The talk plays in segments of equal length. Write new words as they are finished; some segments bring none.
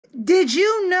Did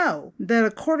you know that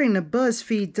according to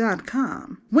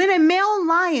BuzzFeed.com, when a male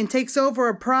lion takes over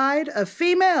a pride of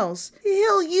females,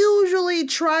 he'll usually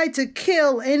try to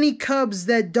kill any cubs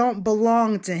that don't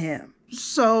belong to him?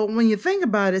 So when you think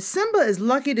about it, Simba is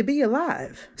lucky to be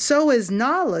alive. So is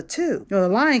Nala too. The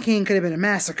Lion King could have been a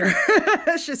massacre.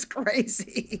 That's just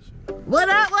crazy. What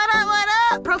up, what up, what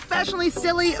up? Professionally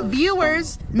silly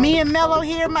viewers. Me and Mello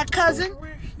here, my cousin.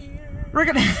 We're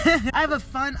gonna I have a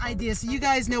fun idea. So you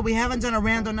guys know we haven't done a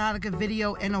Randonautica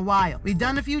video in a while. We've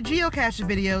done a few geocache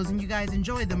videos and you guys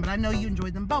enjoyed them, but I know you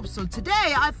enjoyed them both. So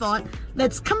today I thought,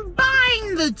 let's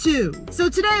combine the two. So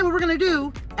today what we're gonna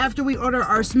do, after we order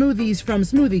our smoothies from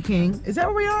Smoothie King, is that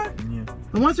where we are? Yeah.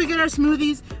 And once we get our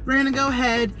smoothies, we're gonna go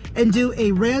ahead and do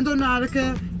a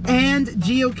Randonautica and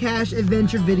geocache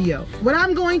adventure video. What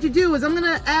I'm going to do is I'm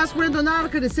gonna ask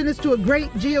Randonautica to send us to a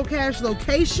great geocache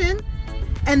location,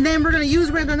 and then we're gonna use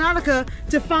Randonautica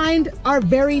to find our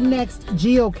very next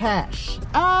geocache.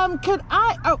 Could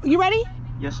I, oh, you ready?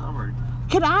 Yes, I'm ready.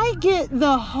 Could I get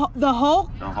the Hulk? The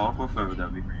Hulk, what flavor would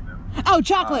that be for you, man? Oh,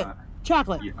 chocolate,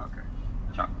 chocolate. Yeah, okay,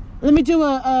 chocolate. Let me do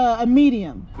a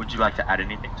medium. Would you like to add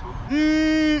anything to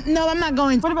it? No, I'm not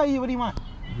going. What about you, what do you want?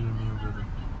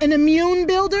 An immune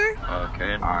builder?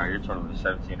 Okay, all right, you're totaling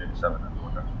 1787.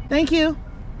 Okay. Thank you.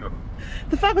 Go.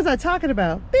 The fuck was I talking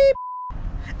about? Beep.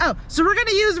 Oh, so we're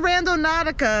gonna use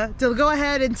Randonautica to go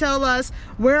ahead and tell us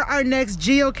where our next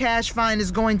geocache find is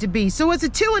going to be. So it's a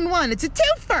 2-in-1, it's a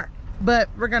twofer. But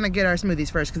we're gonna get our smoothies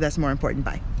first because that's more important.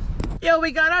 Bye. Yo,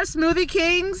 we got our Smoothie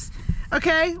Kings.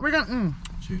 Okay, we're gonna,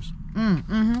 Cheers.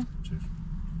 Cheers.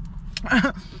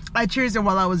 I cheersed it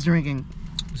while I was drinking.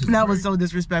 That was so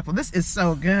disrespectful. This is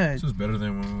so good. This is better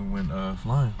than when we went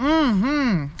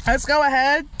flying. Let's go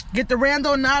ahead, get the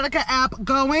Randonautica app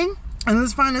going, and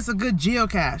let's find us a good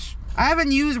geocache. I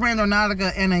haven't used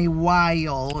Randonautica in a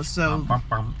while, so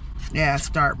yeah,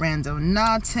 start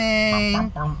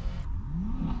randonauting.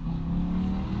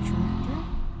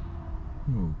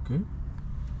 Okay.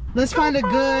 Let's find a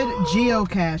good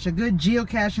geocache, a good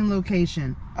geocaching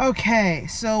location. Okay,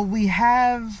 so we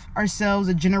have ourselves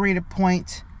a generated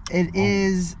point.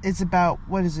 It's about,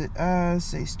 what is it?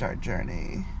 Say start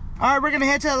journey. All right, we're gonna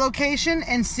head to that location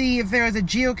and see if there is a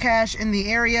geocache in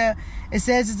the area. It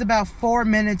says it's about 4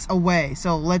 minutes away,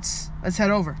 so let's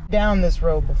head over. Down this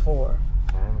road before.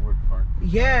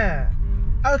 Yeah.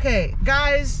 Okay,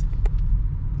 guys,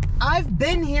 I've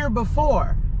been here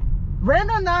before.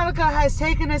 Randonautica has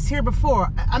taken us here before.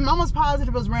 I'm almost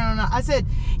positive it was Randonautica. I said,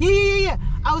 yeah.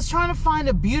 I was trying to find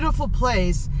a beautiful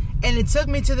place, and it took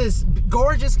me to this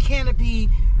gorgeous canopy,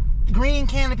 green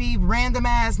canopy, random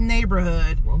ass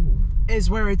neighborhood. Whoa. Is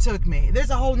where it took me. There's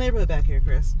a whole neighborhood back here,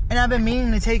 Chris. And I've been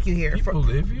meaning to take you here. People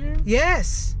live here?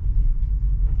 Yes.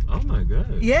 Oh my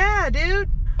God. Yeah, dude.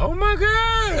 Oh my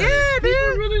God. Yeah, dude.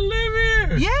 People really live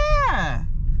here. Yeah.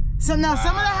 So now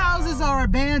some of the houses are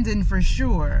abandoned for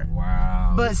sure.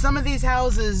 Wow. But some of these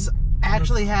houses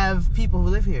actually have people who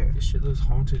live here. This shit looks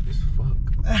haunted as fuck.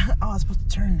 Oh, I was supposed to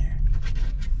turn there.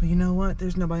 But you know what?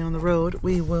 There's nobody on the road.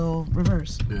 We will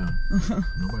reverse. Yeah.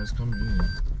 Nobody's coming in.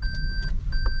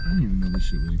 I didn't even know this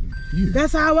shit was even here.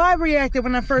 That's how I reacted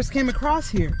when I first came across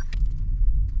here.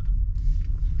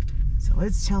 So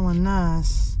it's telling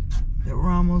us that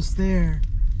we're almost there.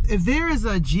 If there is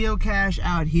a geocache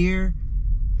out here,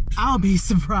 I'll be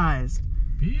surprised.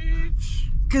 Bitch.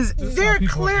 Because there are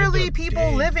clearly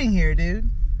people living here,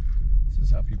 dude. This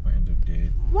is how people end up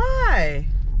dead. Why?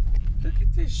 Look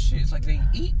at this shit. It's like they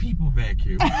eat people back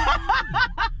here.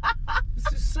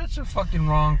 This is such a fucking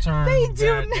wrong turn. They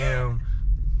do. Goddamn.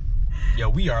 Yo,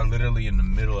 we are literally in the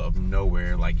middle of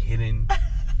nowhere, like hidden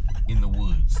in the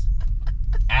woods.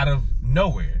 Out of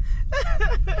nowhere.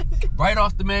 Right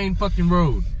off the main fucking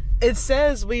road. It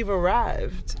says we've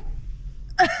arrived.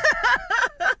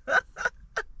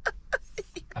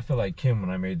 I feel like Kim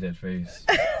when I made that face.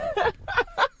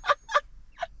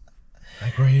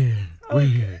 Like, right here. Right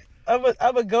here. I'm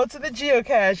gonna go to the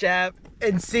geocache app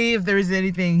and see if there's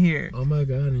anything here. Oh my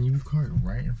God, and you parked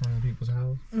right in front of people's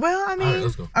house? Well, I mean, all right,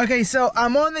 let's go. Okay, so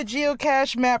I'm on the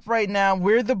geocache map right now.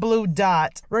 We're the blue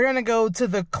dot. We're gonna go to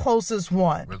the closest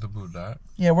one. We're the blue dot?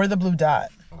 Yeah, we're the blue dot.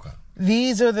 Okay.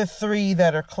 These are the 3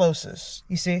 that are closest.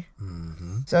 You see?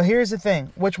 So here's the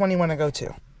thing. Which one do you want to go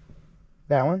to?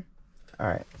 That one? All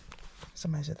right.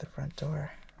 Somebody's at the front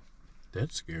door.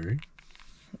 That's scary.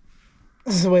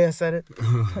 This is the way I said it.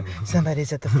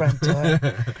 Somebody's at the front door.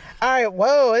 All right,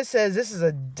 whoa, it says this is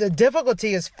the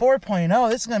difficulty is 4.0.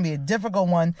 This is going to be a difficult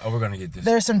one. Oh, we're going to get this.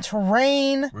 There's some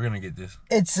terrain. We're going to get this.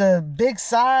 It's a big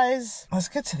size. Let's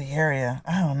get to the area.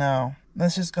 I don't know.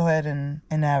 Let's just go ahead and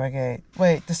navigate.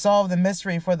 Wait, to solve the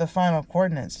mystery for the final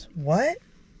coordinates. What?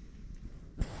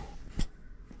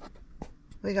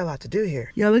 We got a lot to do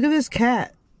here. Yo, look at this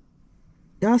cat.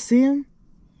 Y'all see him?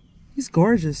 He's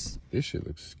gorgeous. This shit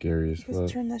looks scary as fuck.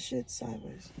 Let's turn that shit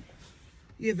sideways.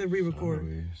 You have to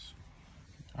re-record.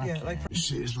 Yeah, like this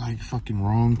shit is like fucking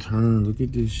wrong turn. Look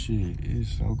at this shit.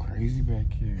 It's so crazy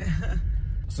back here.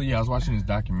 So yeah, I was watching this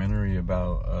documentary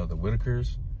about the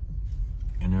Whitakers,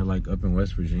 and they're like up in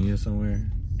West Virginia somewhere.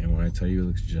 And when I tell you, it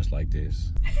looks just like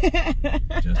this.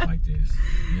 Just like this.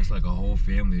 And it's like a whole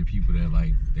family of people that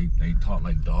like, they talk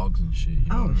like dogs and shit. You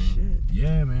know what I mean? Shit.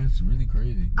 Yeah, man, it's really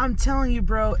crazy. I'm telling you,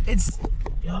 bro, it's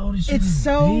this shit it's is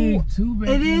so big too,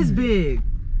 baby. It is big.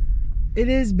 It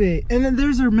is big. And then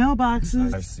there's our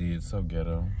mailboxes. I see, it's so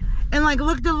ghetto. And like,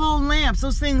 look at the little lamps.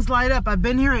 Those things light up. I've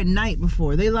been here at night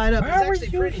before. They light up. Why were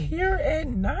you here at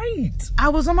night? I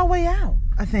was on my way out,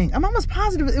 I think. I'm almost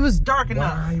positive it was dark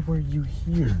enough. Why were you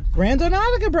here?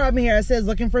 Randonautica brought me here. I said,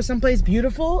 looking for someplace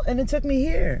beautiful, and it took me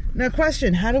here. Now,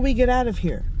 question, how do we get out of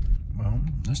here? Well,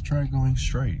 let's try going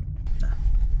straight. No,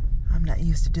 I'm not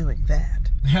used to doing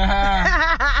that.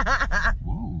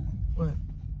 Whoa. What?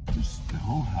 Just the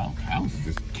whole house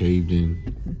just caved in.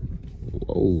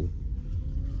 Whoa.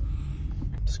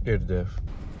 Scared to death.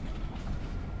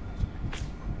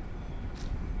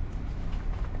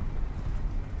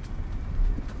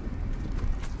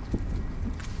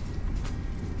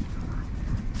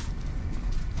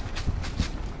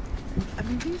 I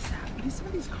mean, some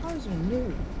of these cars are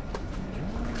new.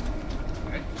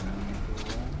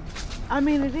 I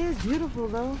mean, it is beautiful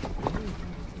though.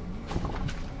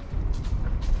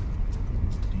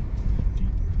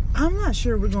 I'm not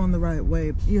sure we're going the right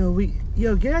way.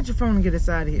 Yo, get out your phone and get us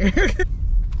out of here. Hey,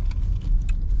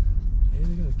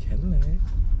 they got a Cadillac.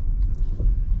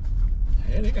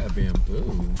 Hey, they got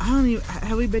bamboo. I don't even,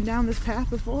 have we been down this path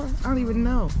before? I don't even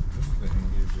know. This is the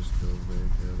end, you just go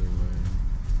back the other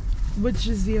way. Which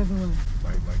is the other way?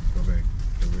 Like go back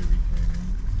the way we came in.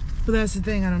 But that's the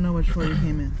thing, I don't know which way we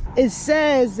came in. It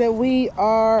says that we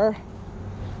are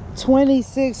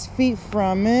 26 feet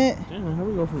from it. Damn, how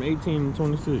we go from 18 to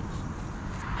 26?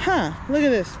 Huh, look at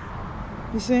this.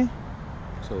 You see?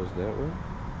 So is that way?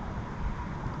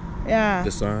 Yeah.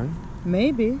 The sign?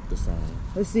 Maybe. The sign.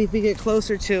 Let's see if we get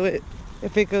closer to it.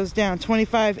 If it goes down,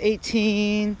 25,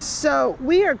 18. So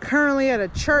we are currently at a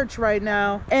church right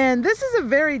now, and this is a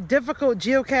very difficult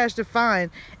geocache to find.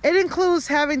 It includes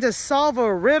having to solve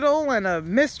a riddle and a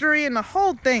mystery and the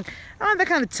whole thing. I don't have that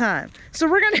kind of time. So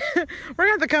we're gonna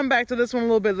have to come back to this one a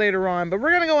little bit later on, but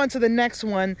we're gonna go on to the next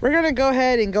one. We're gonna go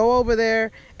ahead and go over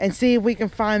there and see if we can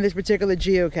find this particular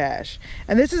geocache.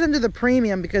 And this is under the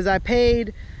premium because I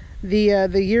paid the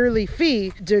yearly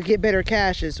fee to get better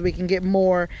caches, so we can get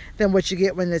more than what you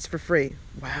get when it's for free.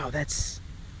 Wow, that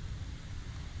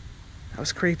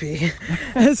was creepy.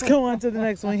 Let's go on to the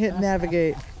next one. Hit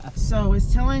navigate. So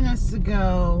it's telling us to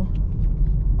go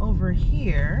over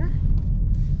here.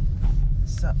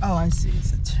 So, oh, I see.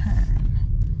 It's a turn.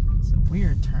 It's a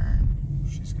weird turn.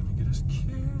 She's gonna get us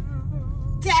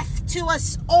killed. Death to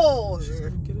us all. She's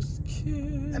gonna get us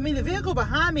killed. I mean, the vehicle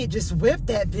behind me just whipped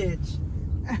that bitch.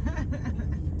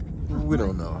 We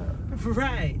don't know.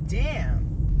 Right,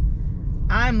 damn.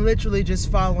 I'm literally just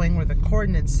following where the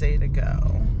coordinates say to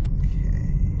go.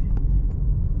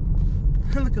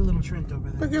 Okay. Look at little Trent over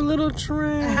there. Look at little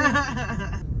Trent.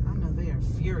 I know they are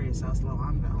furious how slow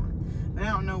I'm going. They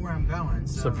don't know where I'm going.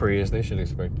 So. It's a Prius, they should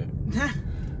expect it.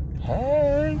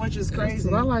 Hey. Which is crazy. That's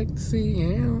what I like to see,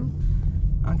 yeah.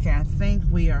 Okay, I think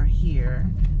we are here.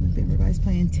 I think everybody's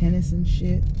playing tennis and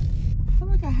shit. I feel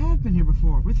like I have been here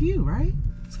before with you, right?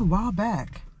 It's a while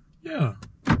back. Yeah.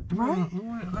 Right? I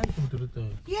went hiking to the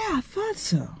thing. Yeah, I thought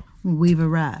so. We've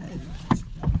arrived.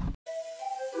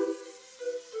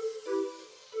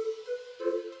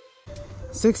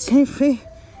 $16 feet.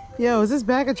 Yo, is this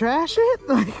bag of trash shit?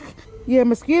 Like, yeah,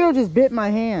 mosquito just bit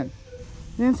my hand.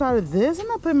 The inside of this, I'm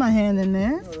not putting my hand in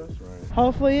there. Oh, that's right.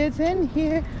 Hopefully it's in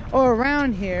here or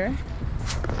around here.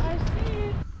 I see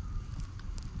it.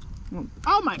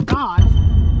 Oh my God.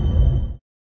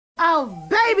 Oh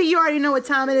baby, you already know what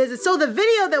time it is. So the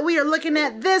video that we are looking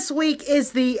at this week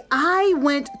is I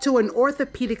went to an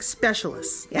orthopedic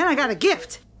specialist and I got a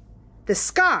gift, the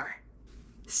scar.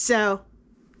 So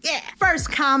yeah.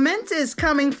 First comment is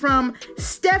coming from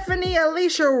Stephanie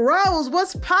Alicia Rose.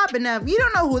 What's poppin' up? You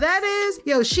don't know who that is?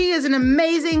 Yo, she is an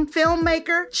amazing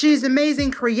filmmaker. She's an amazing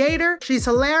creator. She's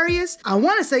hilarious. I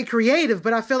want to say creative,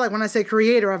 but I feel like when I say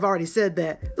creator, I've already said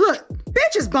that. Look,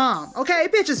 bitch is bomb, okay?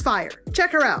 Bitch is fire.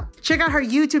 check her out. Check out her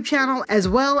YouTube channel as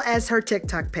well as her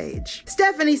TikTok page.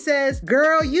 Stephanie says,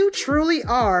 girl, you truly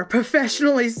are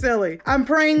professionally silly. I'm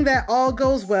praying that all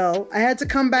goes well. I had to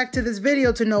come back to this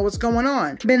video to know what's going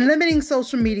on. Been limiting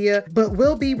social media, but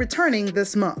will be returning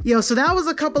this month. Yo, so that was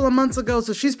a couple of months ago,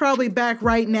 so she's probably back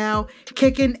right now,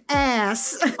 kicking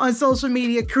ass on social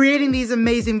media, creating these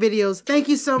amazing videos. Thank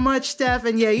you so much, Steph.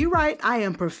 And yeah, you're right, I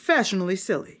am professionally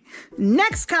silly.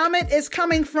 Next comment is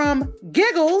coming from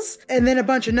Giggles, and then a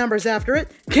bunch of numbers after it.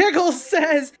 Giggles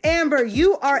says, Amber,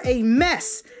 you are a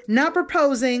mess. Not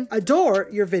proposing, adore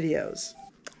your videos.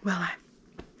 Well,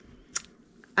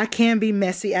 I can be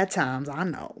messy at times, I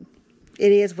know.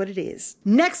 It is what it is.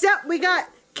 Next up, we got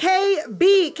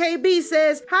KB. KB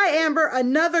says, hi Amber,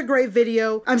 another great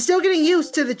video. I'm still getting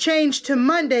used to the change to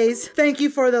Mondays. Thank you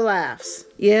for the laughs.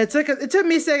 Yeah, it took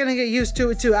me a second to get used to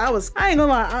it too. I ain't gonna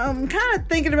lie, I'm kind of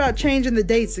thinking about changing the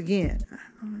dates again.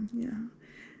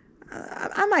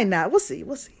 I might not, we'll see.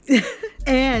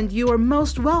 And you are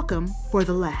most welcome for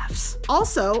the laughs.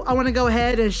 Also, I want to go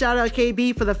ahead and shout out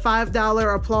KB for the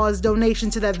 $5 applause donation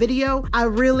to that video. I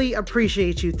really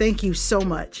appreciate you. Thank you so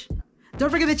much. Don't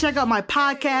forget to check out my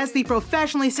podcast, the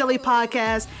Professionally Silly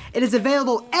Podcast. It is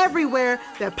available everywhere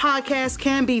that podcasts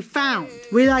can be found.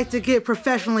 We like to get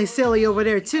professionally silly over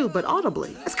there too, but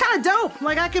audibly. It's kind of dope.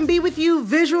 Like I can be with you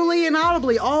visually and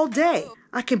audibly all day.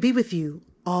 I can be with you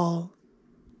all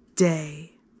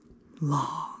day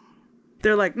long.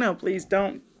 They're like, no, please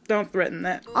don't threaten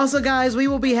that. Also guys, we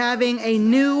will be having a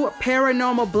new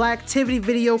Paranormal Blacktivity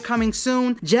video coming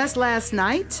soon. Just last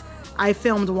night, I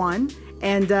filmed one.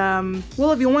 And,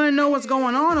 well, if you want to know what's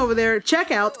going on over there,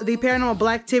 check out the Paranormal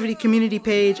Blacktivity community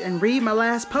page and read my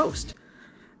last post.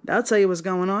 That'll tell you what's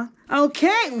going on.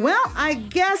 Okay, well, I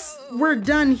guess we're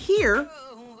done here.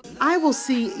 I will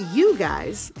see you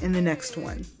guys in the next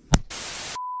one.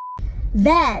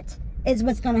 That is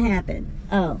what's gonna happen.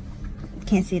 Oh,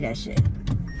 can't see that shit.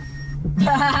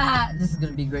 This is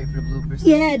gonna be great for the bloopers.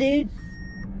 Yeah, dude.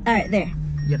 All right, there.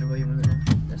 You gotta roll your window down.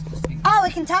 That's the speaker. Oh,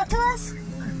 it can talk to us?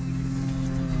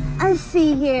 I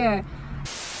see here.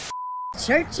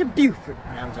 Church of Buford.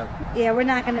 I'm joking. Yeah, we're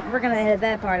gonna edit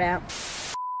that part out.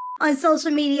 On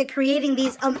social media, creating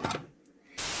these I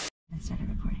started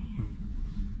recording.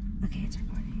 Okay, it's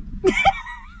recording.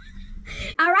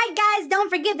 All right, guys, don't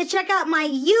forget to check out my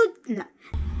no.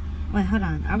 Wait, hold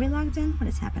on. Are we logged in? What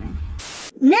is happening?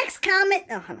 Next comment.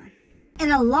 Oh, hold on.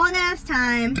 In a long ass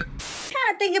time,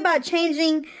 kind of think about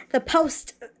changing the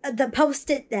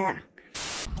post-it there.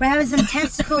 We're having some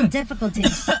technical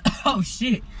difficulties. Oh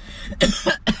shit.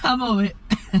 I'm over it.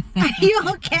 Are you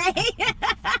okay?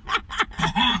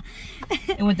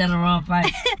 It went down the wrong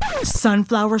pipe.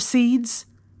 Sunflower seeds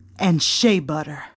and shea butter.